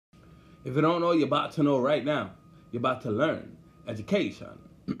If you don't know, you're about to know right now. You're about to learn education.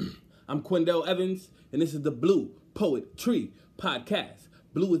 I'm Quindell Evans, and this is the Blue Poetry Podcast.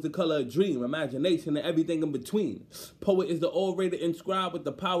 Blue is the color of dream, imagination, and everything in between. Poet is the orator inscribed with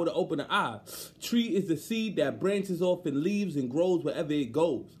the power to open the eye. Tree is the seed that branches off and leaves and grows wherever it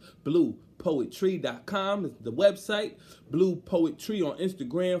goes. BluePoetry.com is the website. Blue Poetry on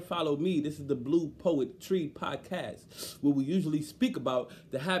Instagram. Follow me. This is the Blue Poetry Podcast, where we usually speak about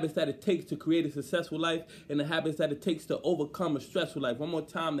the habits that it takes to create a successful life and the habits that it takes to overcome a stressful life. One more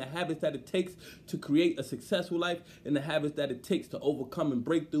time, the habits that it takes to create a successful life and the habits that it takes to overcome and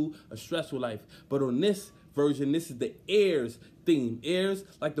break through a stressful life. But on this version, this is the EARS theme. EARS,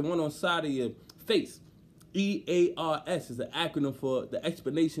 like the one on the side of your face. EARS is an acronym for the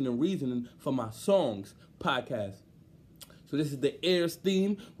explanation and reasoning for my songs podcast. So this is the EARS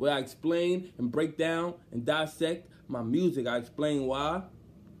theme, where I explain and break down and dissect my music. I explain why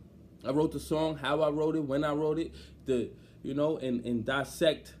I wrote the song, how I wrote it, when I wrote it, and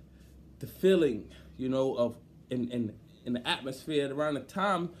dissect the feeling, of in the atmosphere around the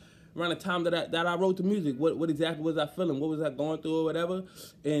time that I wrote the music. What exactly was I feeling? What was I going through or whatever?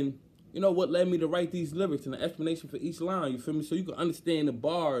 And what led me to write these lyrics and the explanation for each line, you feel me? So you can understand the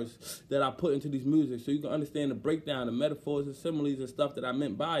bars that I put into these music, so you can understand the breakdown, the metaphors and similes and stuff that I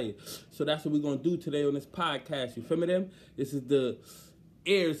meant by it. So that's what we're going to do today on this podcast, you feel me them? This is the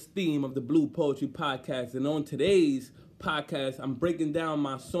EARS theme of the Blue Poetry Podcast. And on today's podcast, I'm breaking down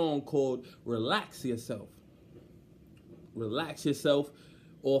my song called Relax Yourself. Relax Yourself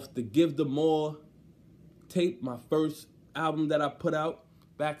off the Give the More tape, my first album that I put out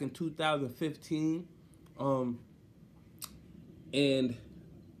back in 2015, and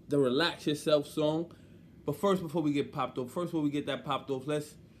the Relax Yourself song. But first, before we get popped off,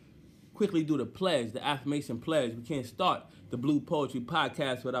 let's quickly do the pledge, the affirmation pledge. We can't start the Blue Poetry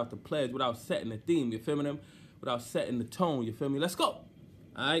Podcast without the pledge, without setting the theme, you feel me? Without setting the tone, you feel me? Let's go. All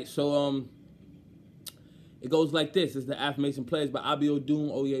right, so it goes like this. It's the affirmation pledge by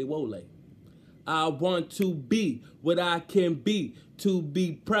Abiodun Oyewole. I want to be what I can be, to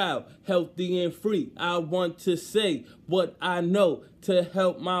be proud, healthy, and free. I want to say what I know to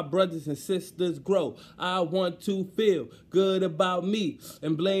help my brothers and sisters grow. I want to feel good about me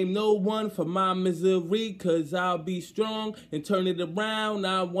and blame no one for my misery, 'cause I'll be strong and turn it around.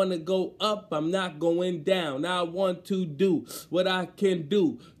 I want to go up, I'm not going down. I want to do what I can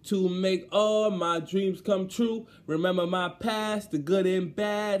do to make all my dreams come true. Remember my past, the good and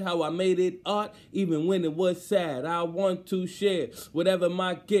bad, how I made it art, even when it was sad. I want to share whatever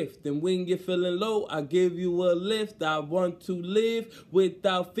my gift, and when you're feeling low, I give you a lift. I want to live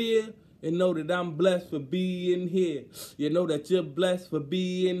without fear and know that I'm blessed for being here. You know that you're blessed for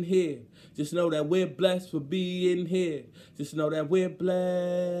being here. Just know that we're blessed for being here. Just know that we're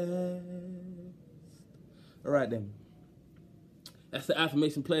blessed. All right, then. That's the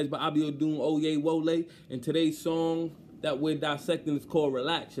affirmation pledge by Abiodun Oyewole. And today's song that we're dissecting is called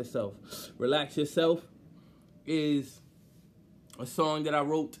Relax Yourself. Relax Yourself is a song that I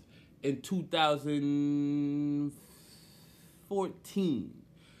wrote in 2014.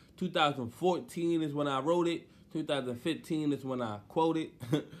 2014 is when I wrote it. 2015 is when I quoted.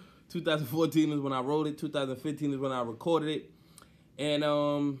 2014 is when I wrote it. 2015 is when I recorded it. And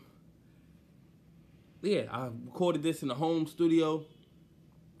I recorded this in the home studio.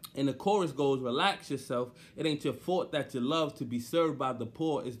 And the chorus goes, relax yourself. It ain't your fault that you love to be served by the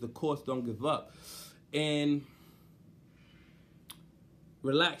poor. It's the course, don't give up. And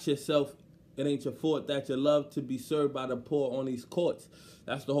relax yourself. It ain't your fault that you love to be served by the poor on these courts.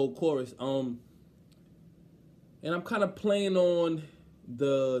 That's the whole chorus. And I'm kind of playing on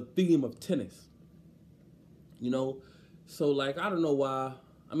the theme of tennis. So like, I don't know why.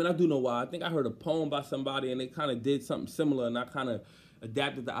 I mean, I do know why. I think I heard a poem by somebody and they kind of did something similar, and I kind of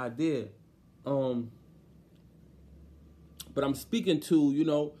adapted the idea. But I'm speaking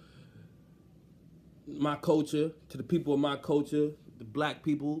to, my culture, to the people of my culture, the black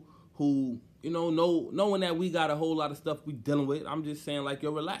people who, knowing that we got a whole lot of stuff we dealing with. I'm just saying, like,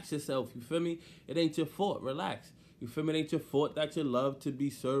 relax yourself. You feel me? It ain't your fault. Relax. You feel me? It ain't your fault that you love to be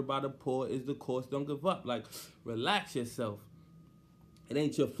served by the poor. Is the course, don't give up. Like, relax yourself. It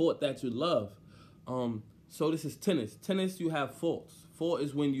ain't your fault that you love. So this is tennis. Tennis, you have faults. Fault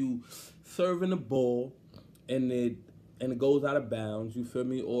is when you serving the ball and it goes out of bounds. You feel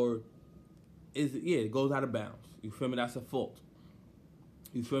me? Or it goes out of bounds. You feel me? That's a fault.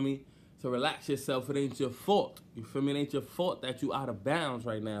 You feel me? So relax yourself. It ain't your fault. You feel me? It ain't your fault that you out of bounds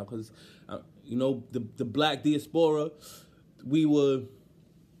right now. Because, the black diaspora, we were,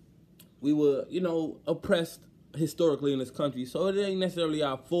 oppressed historically in this country. So it ain't necessarily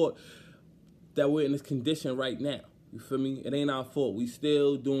our fault. that we're in this condition right now. You feel me? It ain't our fault. We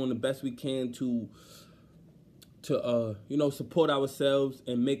still doing the best we can to support ourselves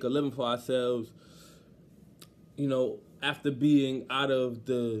and make a living for ourselves, after being out of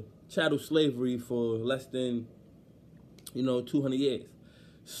the chattel slavery for less than, 200 years.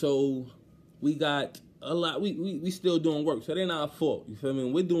 So we got a lot, we still doing work, so it ain't our fault, you feel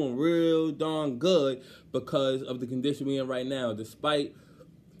me? We're doing real darn good because of the condition we're in right now, despite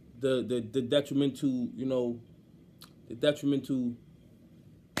the detrimental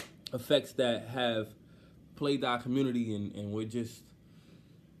effects that have plagued our community, and we're just,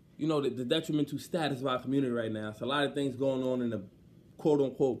 the detrimental status of our community right now. So a lot of things going on in the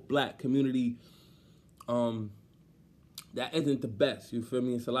quote-unquote black community that isn't the best, you feel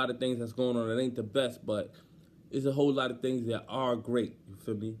me? It's a lot of things that's going on that ain't the best, but it's a whole lot of things that are great, you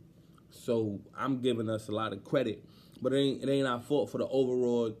feel me? So I'm giving us a lot of credit, but it ain't our fault for the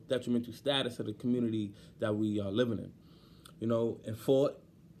overall detrimental status of the community that we are living in. And fault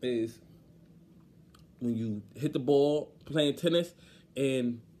is when you hit the ball playing tennis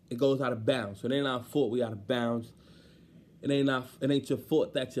and it goes out of bounds. So it ain't our fault we out of bounds. It ain't your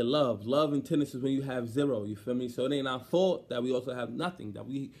fault that you love. Love in tennis is when you have zero, you feel me? So it ain't our fault that we also have nothing, that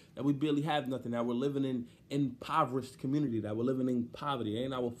we barely have nothing, that we're living in impoverished community, that we're living in poverty. It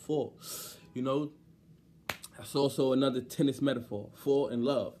ain't our fault. That's also another tennis metaphor, fault and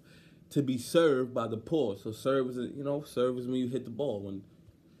love. To be served by the poor. So serve is when you hit the ball. When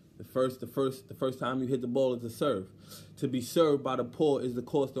the first time you hit the ball is a serve. To be served by the poor is the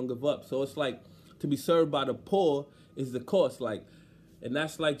course, don't give up. So it's like to be served by the poor is the course, and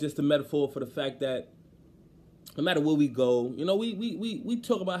that's just a metaphor for the fact that no matter where we go, we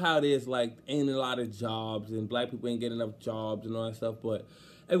talk about how it is, ain't a lot of jobs and black people ain't getting enough jobs and all that stuff, but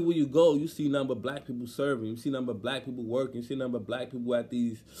everywhere you go, you see nothing but black people serving, you see nothing but black people working, you see nothing but black people at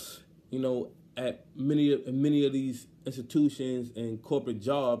these, at many of these institutions and corporate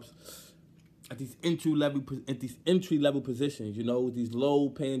jobs, at these entry level positions, these low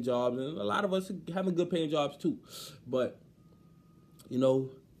paying jobs, and a lot of us are having good paying jobs too, but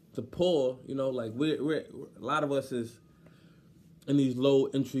the poor, we're a lot of us is in these low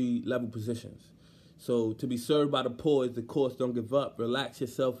entry level positions. So to be served by the poor is the course, don't give up. Relax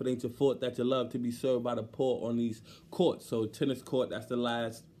yourself, it ain't your fault that you love. To be served by the poor on these courts. So tennis court, that's the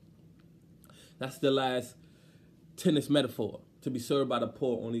last tennis metaphor. To be served by the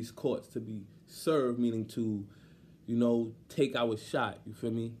poor on these courts. To be served meaning to, take our shot. You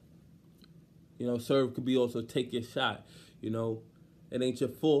feel me? Serve could be also take your shot. It ain't your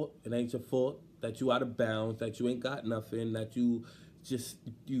fault. It ain't your fault that you out of bounds, that you ain't got nothing, that you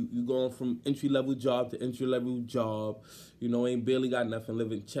going from entry level job to entry level job. Ain't barely got nothing,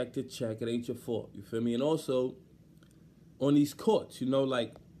 living check to check. It ain't your fault. You feel me? And also on these courts,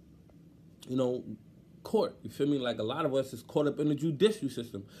 court, you feel me? A lot of us is caught up in the judicial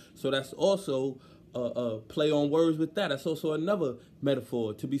system. So that's also a play on words with that. That's also another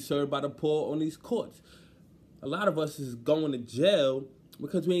metaphor, to be served by the poor on these courts. A lot of us is going to jail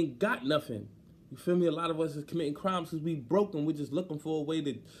because we ain't got nothing. You feel me? A lot of us is committing crimes because we broken. We're just looking for a way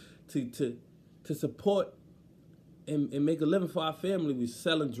to support and make a living for our family. We're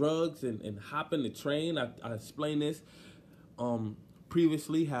selling drugs and hopping the train. I explained this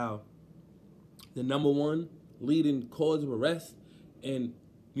previously, how the number one leading cause of arrest in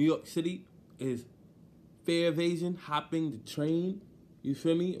New York City is fare evasion, hopping the train, you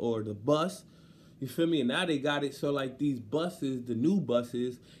feel me, or the bus, you feel me. And now they got it so these buses, the new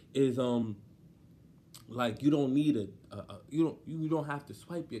buses, is you don't need you don't have to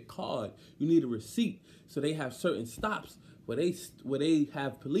swipe your card. You need a receipt. So they have certain stops where they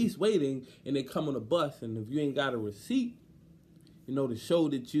have police waiting, and they come on a bus, and if you ain't got a receipt, to show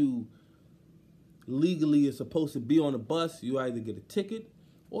that you legally is supposed to be on a bus, you either get a ticket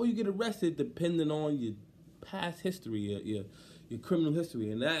or you get arrested, depending on your past history, your criminal history.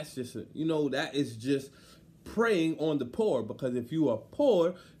 And that's just that is just preying on the poor, because if you are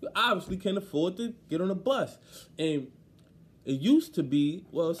poor, you obviously can't afford to get on a bus. And it used to be,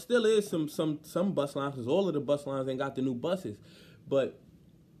 well, it still is some bus lines, because all of the bus lines ain't got the new buses, but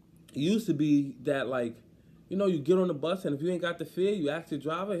it used to be that you get on the bus, and if you ain't got the fare, you ask the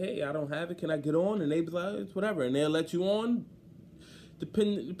driver, hey, I don't have it, can I get on? And they be like, it's whatever. And they'll let you on,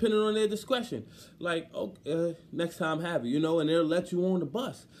 depending on their discretion. Next time have it, and they'll let you on the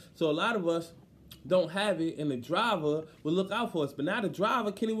bus. So a lot of us don't have it, and the driver will look out for us. But now the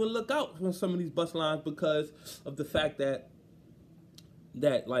driver can't even look out for some of these bus lines because of the fact that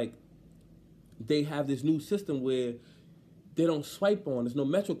they have this new system where they don't swipe on. There's no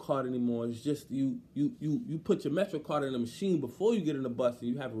MetroCard anymore. It's just you put your MetroCard in the machine before you get in the bus, and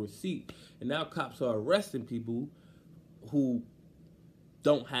you have a receipt. And now cops are arresting people who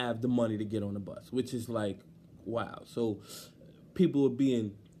don't have the money to get on the bus, which is like, wow. So people are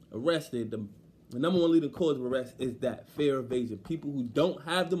being arrested. The number one leading cause of arrest is that fare evasion. People who don't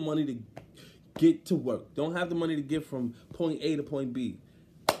have the money to get to work, don't have the money to get from point A to point B.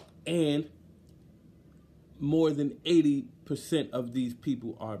 And more than 80% of these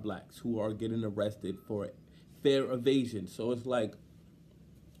people are blacks who are getting arrested for fare evasion. So it's like,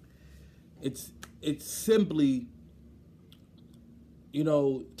 it's simply,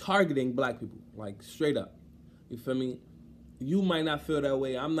 targeting black people, like straight up. You feel me? You might not feel that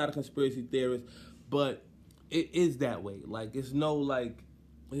way. I'm not a conspiracy theorist, but it is that way. Like, it's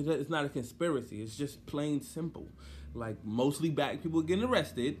it's not a conspiracy. It's just plain simple. Like, mostly black people getting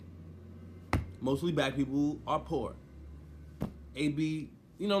arrested. Mostly black people are poor. AB,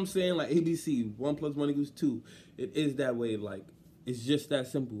 you know what I'm saying? Like ABC, 1 + 1 = 2. It is that way. Like, it's just that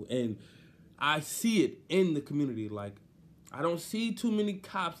simple. And I see it in the community. Like, I don't see too many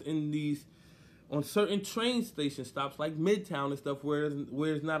cops on certain train station stops like Midtown and stuff where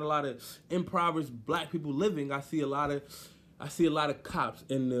there's not a lot of impoverished black people living. I see a lot of cops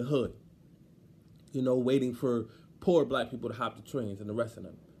in the hood, waiting for poor black people to hop the trains and arresting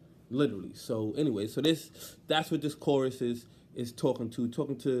them, literally. So anyway, that's what this chorus is talking to,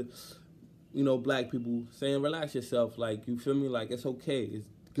 black people, saying relax yourself, like, you feel me, like, it's okay, it's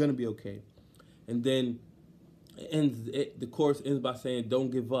gonna be okay. And then the chorus ends by saying, don't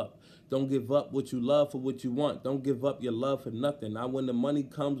give up. Don't give up what you love for what you want. Don't give up your love for nothing. Now when the money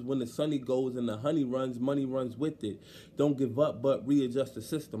comes, when the sunny goes and the honey runs, money runs with it. Don't give up, but readjust the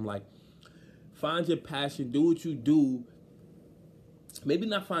system. Like, find your passion, do what you do. Maybe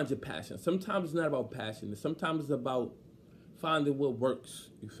not find your passion. Sometimes it's not about passion. Sometimes it's about finding what works.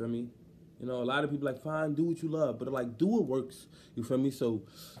 You feel me? A lot of people like, fine, do what you love. But like, do what works. You feel me? So,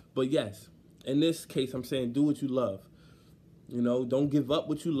 but yes, in this case, I'm saying do what you love. Don't give up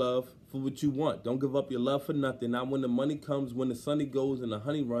what you love for what you want. Don't give up your love for nothing. Now, when the money comes, when the sunny goes and the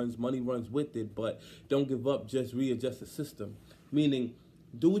honey runs, money runs with it. But don't give up, just readjust the system. Meaning,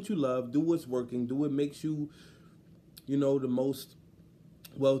 do what you love, do what's working, do what makes you, the most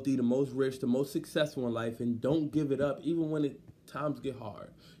wealthy, the most rich, the most successful in life, and don't give it up, even when times get hard,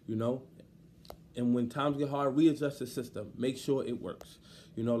 And when times get hard, readjust the system. Make sure it works.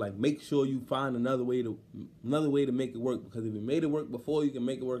 Make sure you find another way to make it work. Because if you made it work before, you can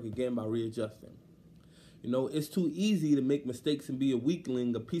make it work again by readjusting. It's too easy to make mistakes and be a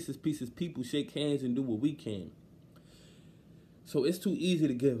weakling. A pieces, people shake hands and do what we can. So it's too easy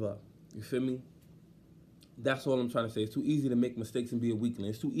to give up. You feel me? That's all I'm trying to say. It's too easy to make mistakes and be a weakling.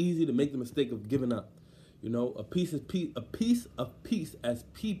 It's too easy to make the mistake of giving up. A piece of peace as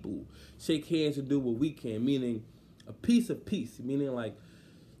people shake hands and do what we can. Meaning, a piece of peace. Meaning, like,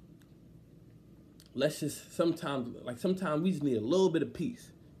 sometimes we just need a little bit of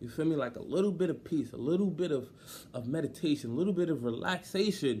peace. You feel me? Like a little bit of peace, a little bit of meditation, a little bit of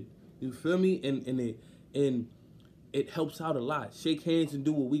relaxation. You feel me? And it helps out a lot. Shake hands and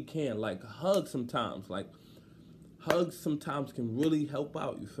do what we can. Like, hugs sometimes. Like, hugs sometimes can really help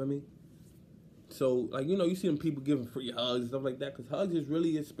out. You feel me? So, like, you see them people giving free hugs and stuff like that, because hugs is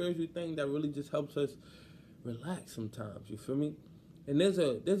really a spiritual thing that really just helps us relax sometimes. You feel me? And there's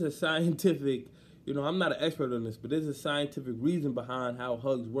a scientific, I'm not an expert on this, but there's a scientific reason behind how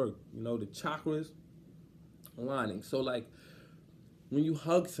hugs work. The chakras aligning. So, like, when you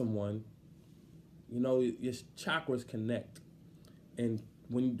hug someone, your chakras connect. And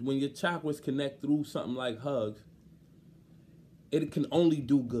when your chakras connect through something like hugs, it can only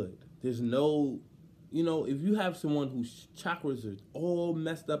do good. There's no, if you have someone whose chakras are all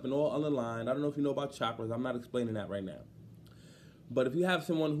messed up and all unaligned, I don't know if you know about chakras, I'm not explaining that right now. But if you have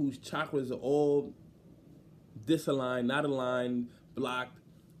someone whose chakras are all disaligned, not aligned, blocked,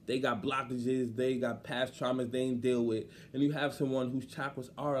 they got blockages, they got past traumas they ain't deal with, and you have someone whose chakras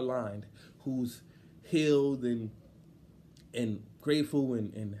are aligned, who's healed and grateful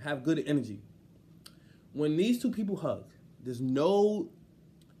and have good energy. When these two people hug, there's no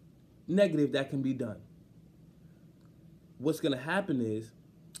negative that can be done. What's going to happen is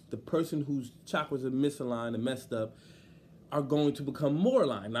the person whose chakras are misaligned and messed up are going to become more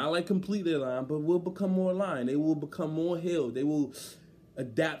aligned. Not like completely aligned, but will become more aligned. They will become more healed. They will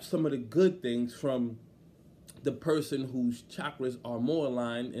adapt some of the good things from the person whose chakras are more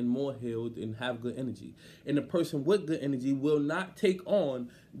aligned and more healed and have good energy. And the person with good energy will not take on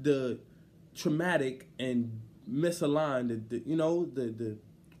the traumatic and misaligned, the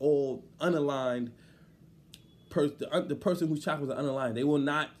all unaligned the person whose chakras are unaligned, they will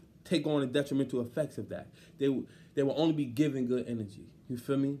not take on the detrimental effects of that. They will only be giving good energy. You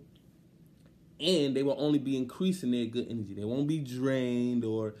feel me? And they will only be increasing their good energy. They won't be drained,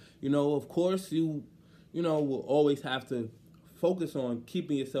 or, of course you will always have to focus on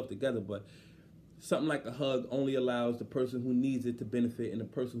keeping yourself together, but something like a hug only allows the person who needs it to benefit and the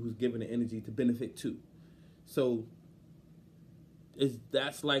person who's giving the energy to benefit too. So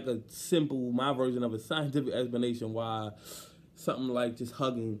that's like my version of a scientific explanation why something like just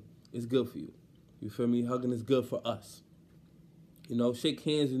hugging is good for you. You feel me? Hugging is good for us. Shake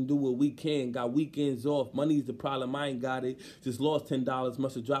hands and do what we can. Got weekends off. Money's the problem. I ain't got it. Just lost $10.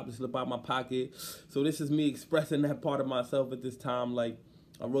 Must have dropped it, slip out my pocket. So this is me expressing that part of myself at this time. Like,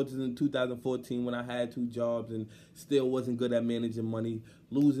 I wrote this in 2014 when I had 2 jobs and still wasn't good at managing money.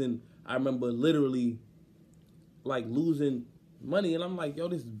 I remember literally, like, losing money. And I'm like, yo,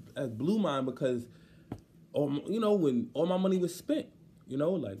 this blew mine because, when all my money was spent,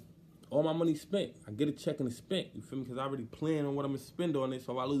 like, all my money spent. I get a check and it's spent. You feel me? Because I already planned on what I'm going to spend on it.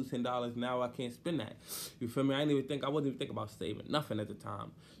 So if I lose $10, now I can't spend that. You feel me? I wasn't even thinking about saving nothing at the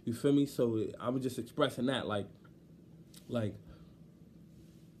time. You feel me? So I was just expressing that. Like,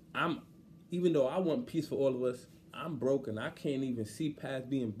 even though I want peace for all of us, I'm broken. I can't even see past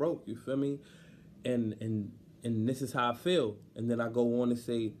being broke. You feel me? And this is how I feel. And then I go on to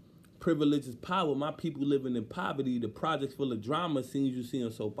say, privilege is power. My people living in poverty. The projects full of drama, scenes you see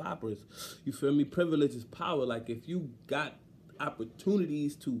on soap operas. You feel me? Privilege is power. Like, if you got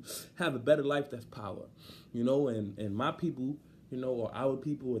opportunities to have a better life, that's power. And my people, or our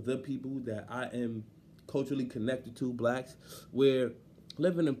people, or the people that I am culturally connected to, blacks, we're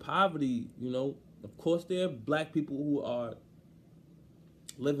living in poverty. Of course there are black people who are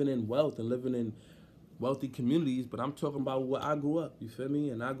living in wealth and living in wealthy communities, but I'm talking about where I grew up, you feel me?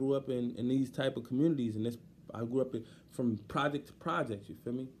 And I grew up in these type of communities, and I grew up from project to project, you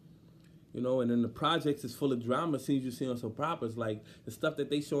feel me? And then the projects is full of drama scenes you see on soap operas, like the stuff that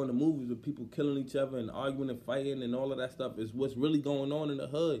they show in the movies with people killing each other and arguing and fighting and all of that stuff is what's really going on in the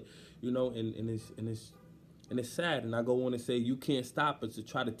hood, and it's sad. And I go on and say, you can't stop us. To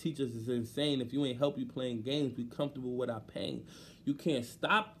try to teach us is insane. If you ain't help you playing games, be comfortable with our pain. You can't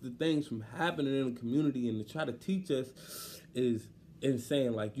stop the things from happening in the community, and to try to teach us is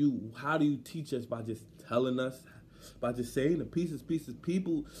insane. Like, how do you teach us? By just telling us, by just saying the pieces.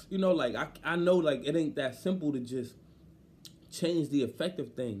 People, like, I know, like, it ain't that simple to just change the effect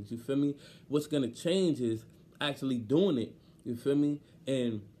of things. You feel me? What's gonna change is actually doing it. You feel me?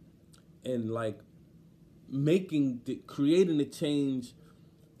 And like creating the change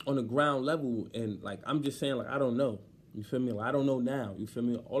on the ground level. And like, I'm just saying, like, I don't know. You feel me? Like, I don't know now. You feel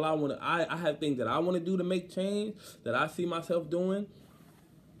me? I have things that I want to do to make change, that I see myself doing.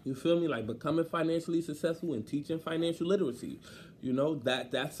 You feel me? Like becoming financially successful and teaching financial literacy.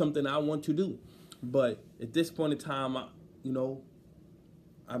 That's something I want to do. But at this point in time, I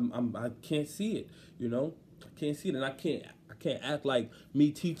can't see it. I can't see it, and I can't act like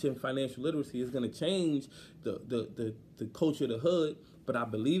me teaching financial literacy is gonna change the culture of the hood. But I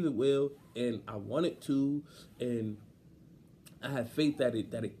believe it will, and I want it to, and I have faith that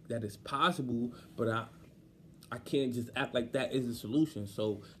it's possible. But I can't just act like that is the solution.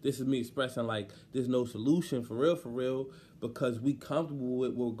 So this is me expressing, like, there's no solution for real, because we comfortable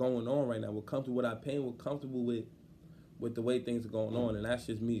with what's going on right now. We're comfortable with our pain. We're comfortable with the way things are going on, and that's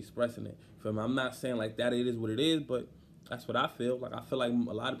just me expressing it. I'm not saying like that it is what it is, but that's what I feel. Like, I feel like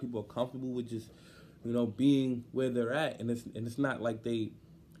a lot of people are comfortable with just, being where they're at, and it's not like they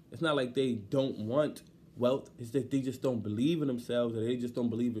don't want wealth. It's that they just don't believe in themselves, or they just don't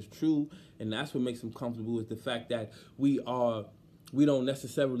believe it's true, and that's what makes them comfortable, is the fact that we don't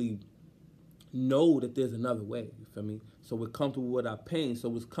necessarily know that there's another way. You feel me? So we're comfortable with our pain,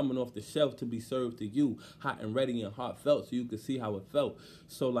 so it's coming off the shelf to be served to you, hot and ready and heartfelt, so you can see how it felt.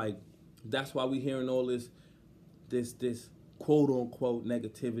 So, like, that's why we hearing all this quote unquote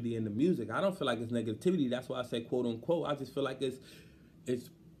negativity in the music. I don't feel like it's negativity. That's why I say quote unquote. I just feel like it's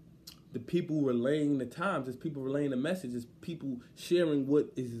the people relaying the times, it's people relaying the message, it's people sharing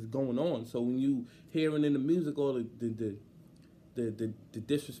what is going on. So when you hearing in the music all the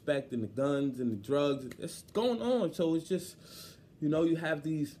disrespect and the guns and the drugs, it's going on. So it's just, you have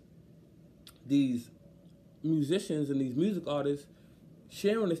these musicians and these music artists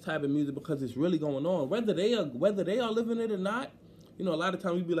sharing this type of music because it's really going on, whether they are living it or not. A lot of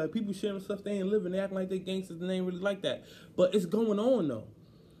times we be like, people sharing stuff they ain't living, they acting like they gangsters and they ain't really like that. But it's going on though.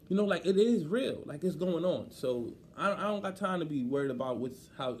 Like, it is real. Like, it's going on. So I don't got time to be worried about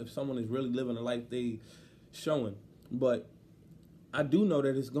if someone is really living a life they showing. But I do know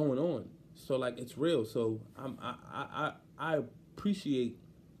that it's going on. So like it's real. So I appreciate,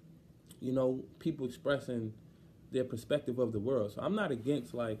 you know, people expressing their perspective of the world. So I'm not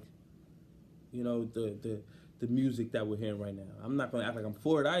against like, you know, the music that we're hearing right now. I'm not gonna act like I'm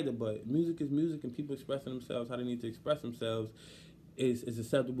for it either, but music is music, and people expressing themselves how they need to express themselves is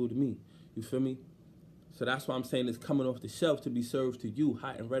acceptable to me. You feel me? So that's why I'm saying it's coming off the shelf to be served to you,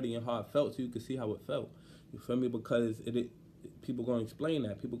 hot and ready and how it felt, so you can see how it felt. You feel me? Because people gonna explain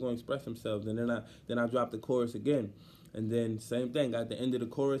that, people gonna express themselves, and then I drop the chorus again, and then same thing at the end of the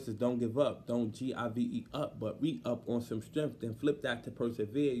chorus is don't give up, don't GIVE up, but re-up on some strength, then flip that to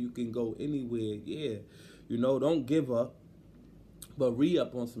persevere. You can go anywhere, yeah. You know, don't give up, but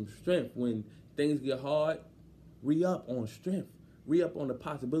re-up on some strength. When things get hard, re-up on strength. Re-up on the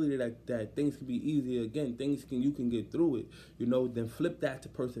possibility that things can be easier again. You can get through it. You know, then flip that to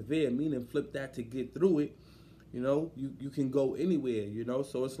persevere, meaning flip that to get through it. You know, you can go anywhere, you know.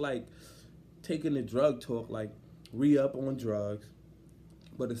 So it's like taking the drug talk, like re-up on drugs.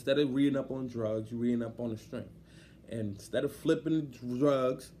 But instead of reading up on drugs, you're reading up on the strength. And instead of flipping the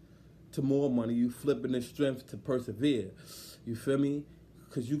drugs to more money, you flipping the strength to persevere. You feel me?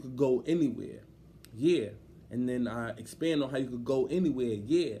 Because you could go anywhere. Yeah. And then I expand on how you could go anywhere.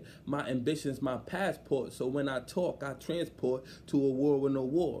 Yeah. My ambition's my passport. So when I talk, I transport to a war with no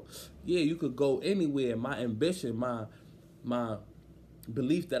war. Yeah, you could go anywhere. My ambition, my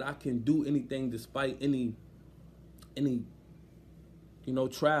belief that I can do anything despite any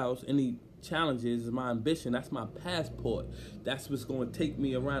trials, any challenges is my ambition. That's my passport. That's what's going to take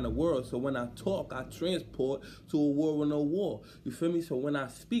me around the world. So when I talk, I transport to a world with no war. You feel me? So when I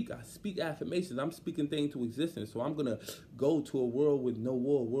speak affirmations. I'm speaking things to existence. So I'm going to go to a world with no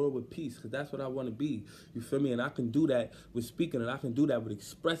war, a world with peace, because that's what I want to be. You feel me? And I can do that with speaking, and I can do that with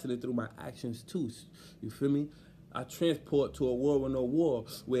expressing it through my actions too. You feel me? I transport to a world with no war,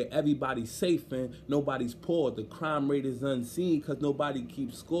 where everybody's safe and nobody's poor. The crime rate is unseen because nobody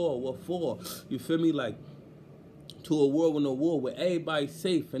keeps score. What for? You feel me? Like, to a world with no war, where everybody's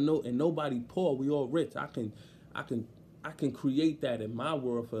safe and nobody poor. We all rich. I can create that in my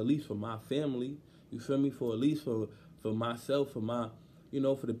world, for at least for my family. You feel me? For at least for myself, for my,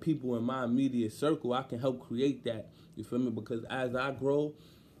 for the people in my immediate circle. I can help create that. You feel me? Because as I grow,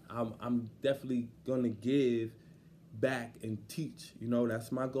 I'm definitely gonna give back and teach. That's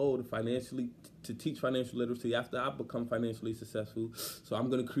my goal, to teach financial literacy after I become financially successful. So I'm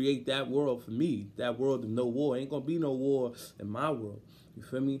gonna create that world for me, that world of no war. Ain't gonna be no war in my world. You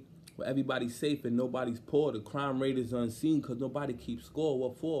feel me? Where everybody's safe and nobody's poor. The crime rate is unseen because nobody keeps score.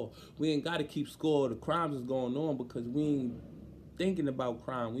 What for? We ain't gotta keep score. The crimes is going on because we ain't thinking about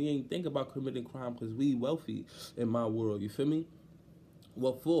crime. We ain't thinking about committing crime because we wealthy in my world. You feel me?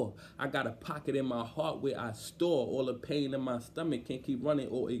 What for? I got a pocket in my heart where I store all the pain in my stomach, can't keep running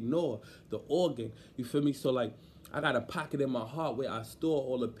or ignore the organ. You feel me? So like, I got a pocket in my heart where I store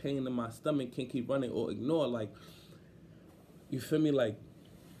all the pain in my stomach, can't keep running or ignore. Like, you feel me? Like,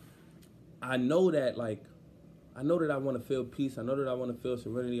 I know that I want to feel peace. I know that I want to feel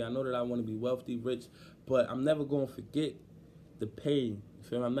serenity. I know that I want to be wealthy, rich, but I'm never going to forget the pain. You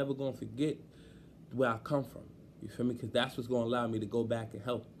feel me? I'm never going to forget where I come from. You feel me? Because that's what's going to allow me to go back and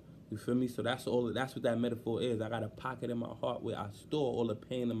help. You feel me? So that's what that metaphor is. I got a pocket in my heart where I store all the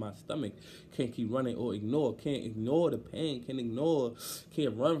pain in my stomach. Can't keep running or ignore. Can't ignore the pain.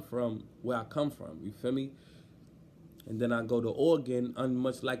 Can't run from where I come from. You feel me? And then I go to organ,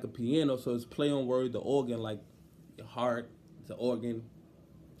 much like a piano. So it's play on word, the organ, like your heart, the organ.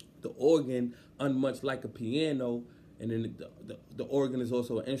 The organ, much like a piano. And then the organ is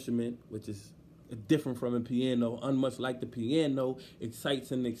also an instrument, which is different from a piano. Unmuch like the piano,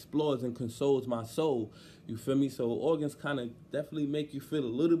 excites and explores and consoles my soul. You feel me? So organs kind of definitely make you feel a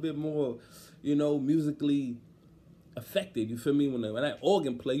little bit more, musically affected. You feel me? When that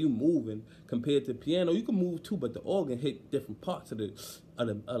organ play, you moving. Compared to piano, you can move too, but the organ hit different parts of the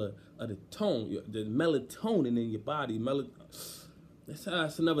tone, the melatonin in your body.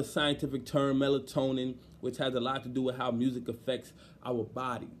 That's another scientific term, melatonin, which has a lot to do with how music affects our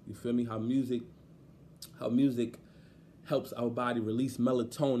body. You feel me? How music helps our body release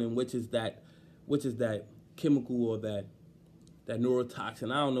melatonin, which is that chemical or that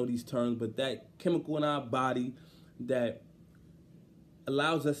neurotoxin. I don't know these terms, but that chemical in our body that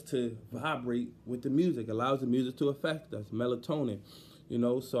allows us to vibrate with the music, allows the music to affect us, melatonin.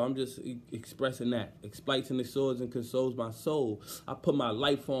 So I'm just expressing that. Excites and explores and consoles my soul. I put my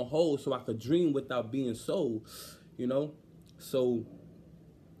life on hold so I could dream without being sold. So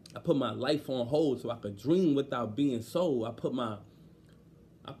I put my life on hold so I could dream without being sold. I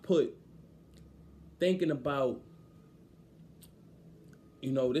put thinking about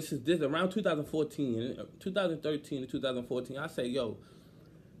you know, this around 2014, 2013 to 2014. I say, yo,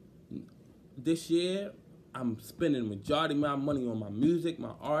 this year I'm spending the majority of my money on my music,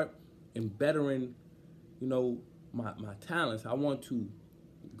 my art, and bettering, you know, my talents. I want to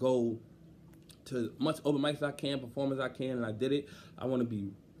go to much open mics as I can, perform as I can, and I did it. I want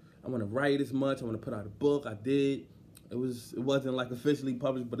to write as much. I want to put out a book. I did. It wasn't like officially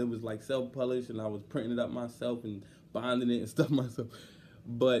published, but it was like self-published, and I was printing it up myself and binding it and stuff myself.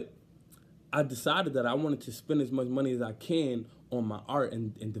 But I decided that I wanted to spend as much money as I can on my art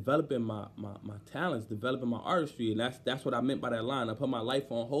and developing my talents, developing my artistry, and that's what I meant by that line. I put my life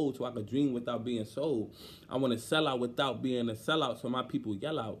on hold so I could dream without being sold. I want to sell out without being a sellout, so my people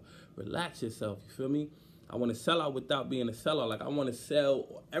yell out, relax yourself, you feel me? I want to sell out without being a sellout. Like, I want to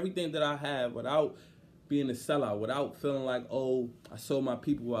sell everything that I have without being a sellout, without feeling like, oh, I sold my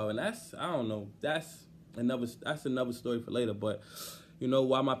people out. And that's, I don't know, that's another story for later. But you know,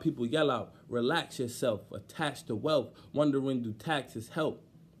 why my people yell out, relax yourself, attached to wealth, wondering do taxes help?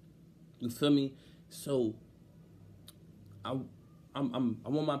 You feel me? So I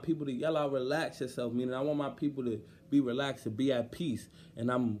want my people to yell out, relax yourself, meaning I want my people to be relaxed, to be at peace.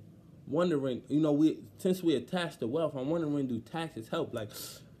 And I'm wondering, you know, since we attached to wealth, I'm wondering do taxes help? Like,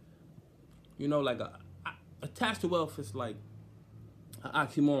 you know, like attached to wealth is like an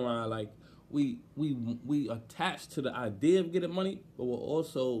oxymoron. Like, we attached to the idea of getting money, but we're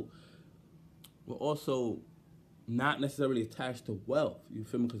also not necessarily attached to wealth. You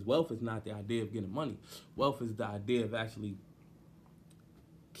feel me? Because wealth is not the idea of getting money. Wealth is the idea of actually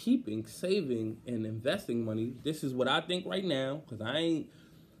keeping, saving, and investing money. This is what I think right now, because I ain't,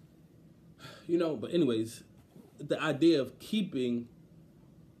 you know, but anyways, the idea of keeping,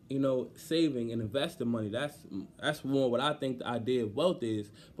 you know, saving and investing money, that's more what I think the idea of wealth is,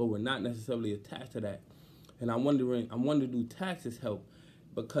 but we're not necessarily attached to that. And I'm wondering do taxes help?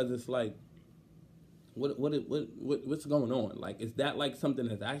 Because it's like, what's going on? Like, is that like something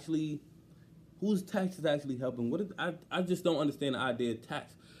that's actually, whose taxes actually helping? I just don't understand the idea of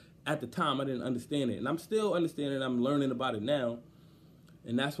tax. At the time, I didn't understand it, and I'm still understanding it. I'm learning about it now,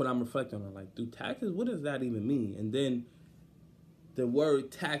 and that's what I'm reflecting on. Like, do taxes, what does that even mean? And then the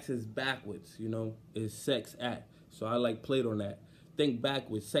word taxes backwards, you know, is sex at. So I like played on that. Think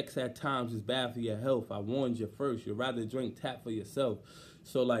backwards. Sex at times is bad for your health. I warned you first. You'd rather drink tap for yourself.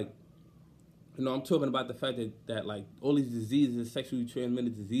 So, like, you know, I'm talking about the fact that like all these diseases, sexually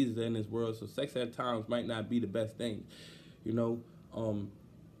transmitted diseases are in this world. So sex at times might not be the best thing, you know,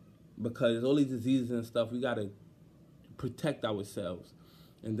 because all these diseases and stuff, we got to protect ourselves.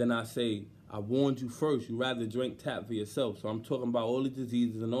 And then I say, I warned you first. You rather drink tap for yourself. So I'm talking about all the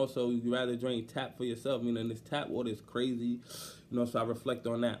diseases, and also you rather drink tap for yourself. You know, this tap water is crazy. You know, so I reflect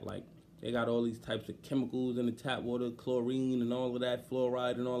on that. Like, they got all these types of chemicals in the tap water, chlorine and all of that,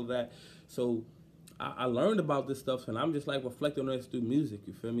 fluoride and all of that. So I learned about this stuff, and I'm just like reflecting on this through music.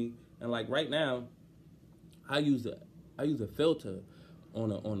 You feel me? And like right now, I use a filter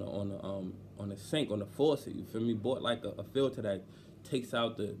on a sink, on the faucet. You feel me? Bought like a filter that takes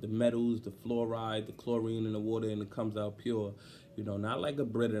out the metals, the fluoride, the chlorine in the water, and it comes out pure. You know, not like a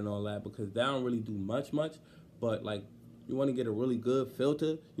Brita and all that, because that don't really do much. But like, you want to get a really good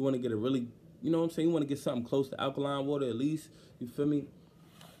filter. You want to get a really, you know what I'm saying? You want to get something close to alkaline water at least. You feel me?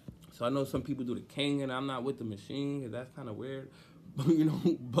 So I know some people do the King, and I'm not with the machine, because that's kind of weird. You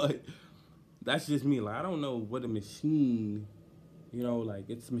know, but that's just me. Like, I don't know what a machine, you know, like,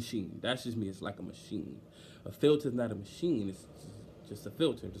 it's a machine. That's just me. It's like a machine. A filter's not a machine. It's just a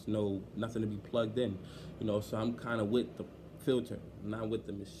filter. There's nothing to be plugged in, you know. So I'm kind of with the filter, not with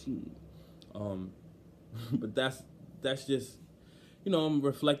the machine. But that's just, you know, I'm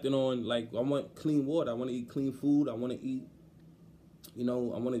reflecting on, like, I want clean water. I want to eat clean food. I want to eat, you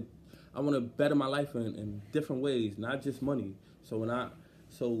know, I want to better my life in different ways, not just money. So when I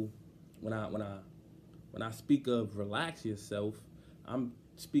speak of relax yourself, I'm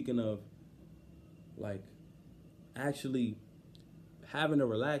speaking of like actually having a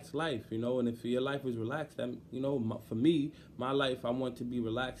relaxed life, you know. And if your life is relaxed, then, you know, for me, my life, I want to be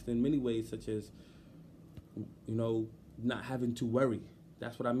relaxed in many ways, such as, you know, not having to worry.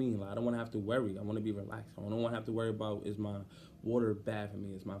 That's what I mean. Like, I don't want to have to worry. I want to be relaxed. I don't want to have to worry about, is my water bad for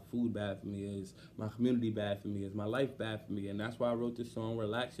me? Is my food bad for me? Is my community bad for me? Is my life bad for me? And that's why I wrote this song,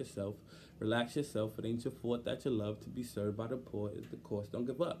 Relax Yourself. Relax yourself. It ain't your fault that you love to be served by the poor. Is the course. Don't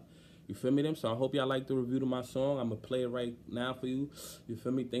give up. You feel me? So I hope y'all like the review to my song. I'm going to play it right now for you. You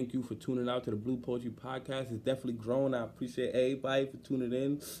feel me? Thank you for tuning out to the Blue Poetry Podcast. It's definitely grown. I appreciate everybody for tuning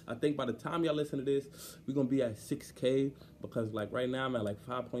in. I think by the time y'all listen to this, we're going to be at 6K because like right now I'm at like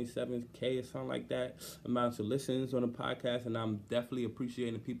 5.7K or something like that amount of listens on the podcast, and I'm definitely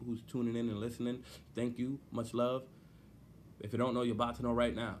appreciating the people who's tuning in and listening. Thank you. Much love. If you don't know, you're about to know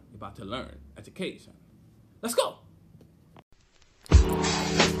right now. You're about to learn. Education. Let's go.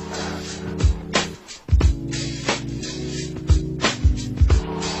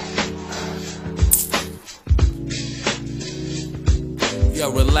 Yo,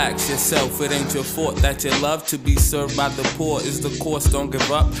 relax yourself, it ain't your fault that you love to be served by the poor is the course, don't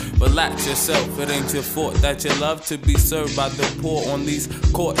give up. Relax yourself, it ain't your fault that you love to be served by the poor on these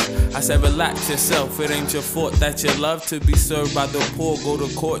courts. I said relax yourself, it ain't your fault that you love to be served by the poor, go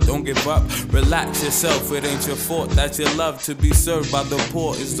to court, don't give up. Relax yourself, it ain't your fault that you love to be served by the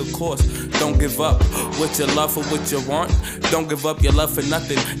poor is the course, don't give up. What you love for what you want, don't give up your love for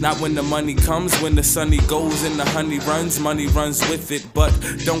nothing. Not when the money comes, when the sunny goes and the honey runs, money runs with it. But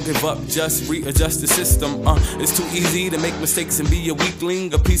don't give up, just readjust the system. It's too easy to make mistakes and be a weakling.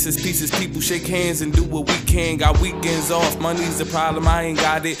 Pieces, people shake hands and do what we can. Got weekends off, money's the problem, I ain't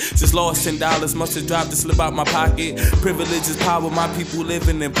got it. Just lost $10, must have dropped to slip out my pocket. Privilege is power, my people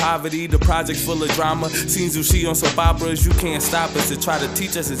living in poverty. The project's full of drama, scenes you see on soap operas. You can't stop us to try to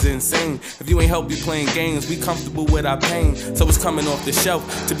teach us, it's insane. If you ain't help me playing games, we comfortable with our pain. So it's coming off the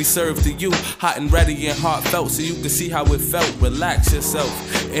shelf to be served to you, hot and ready and heartfelt, so you can see how it felt. Relax yourself.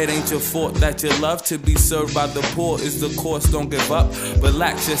 It ain't your fault that you love to be served by the poor is the course, don't give up.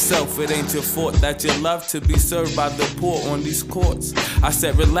 Relax yourself, it ain't your fault that you love to be served by the poor on these courts. I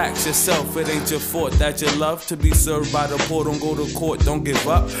said relax yourself, it ain't your fault that you love to be served by the poor, don't go to court, don't give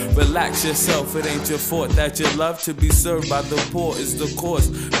up. Relax yourself, it ain't your fault that you love to be served by the poor is the course.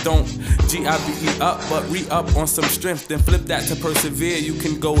 Don't G-I-V-E up, but re-up on some strength, then flip that to persevere. You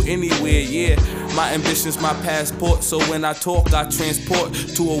can go anywhere, yeah. My ambition's my passport, so when I talk, I transport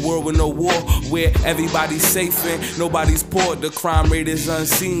to a world with no war, where everybody's safe and nobody's poor. The crime rate is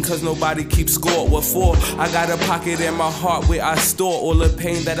unseen, cause nobody keeps score. What for? I got a pocket in my heart where I store all the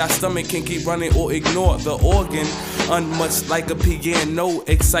pain that I stomach can keep running or ignore. The organ, unmuch like a piano,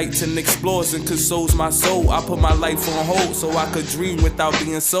 excites and explores and consoles my soul. I put my life on hold so I could dream without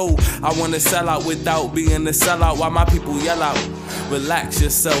being sold. I wanna sell out without being a sellout while my people yell out. Relax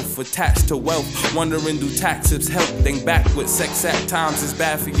yourself, attached to wealth, wondering do taxes help? Think backwards, sex at times is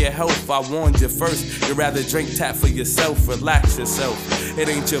bad for your health. I warned you first, you'd rather drink tap for yourself. Relax yourself, it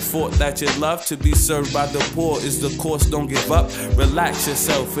ain't your fault that you love to be served by the poor is the course, don't give up. Relax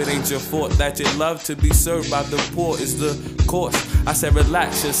yourself, it ain't your fault that you love to be served by the poor is the course. I said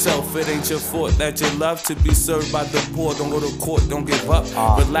relax yourself, it ain't your fault that you love to be served by the poor, don't go to court, don't give up.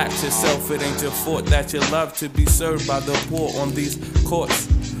 Relax yourself, it ain't your fault that you love to be served by the poor on these courts.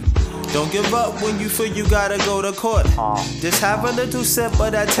 Don't give up when you feel you gotta go to court. Just have a little sip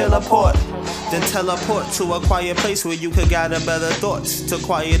of that teleport. Then teleport to a quiet place where you could gather better thoughts. To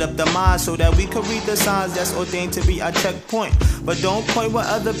quiet up the mind so that we could read the signs that's ordained to be our checkpoint. But don't point where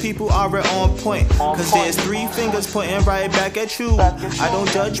other people aren't on point. Cause there's three fingers pointing right back at you. I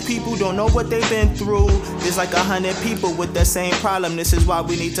don't judge people, don't know what they've been through. There's like 100 people with the same problem. This is why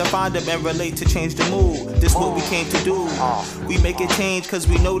we need to find them and relate to change the mood. This is what we came to do. We make it change cause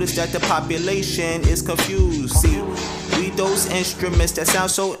we notice that the population is confused. See, we those instruments that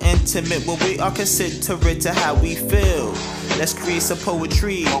sound so intimate, but we are considerate to how we feel. Let's create some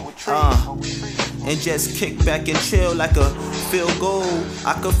poetry, and just kick back and chill like a field goal.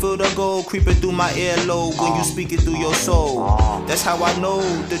 I can feel the gold creeping through my earlobe when you speak it through your soul. That's how I know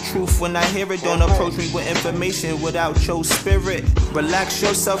the truth when I hear it. Don't approach me with information without your spirit. Relax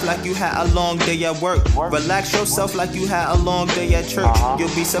yourself like you had a long day at work. Relax yourself like you had a long day at church.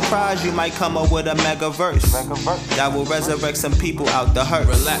 You'll be surprised you might come up with a mega verse that will resurrect some people out the hurt.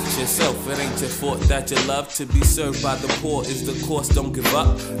 Relax yourself, it ain't your fault that you love to be served by the poor is the course, don't give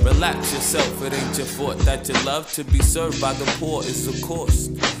up. Relax yourself, it ain't your fault that you love to be served by the poor is the course.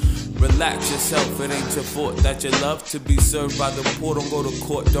 Relax yourself, it ain't your fault that you love to be served by the poor, don't go to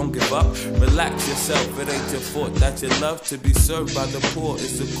court, don't give up. Relax yourself, it ain't your fault that you love to be served by the poor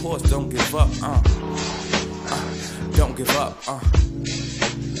is the course, don't give up. Don't give up.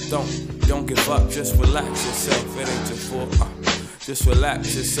 Don't give up, just relax yourself, it ain't your fault. Just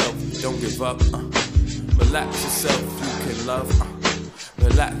relax yourself, don't give up. Relax yourself, you can love.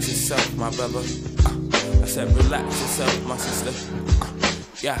 Relax yourself, my brother. I said relax yourself, my sister.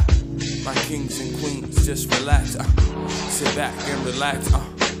 Yeah, my kings and queens, just relax. Sit back and relax.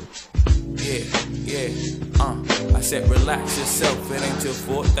 Yeah. I said relax yourself, it ain't your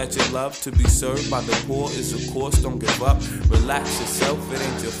fault that your love to be served by the poor is a course, don't give up. Relax yourself, it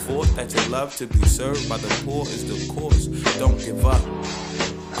ain't your fault that your love to be served by the poor is the course, don't give up.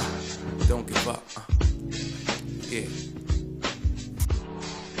 Don't give up.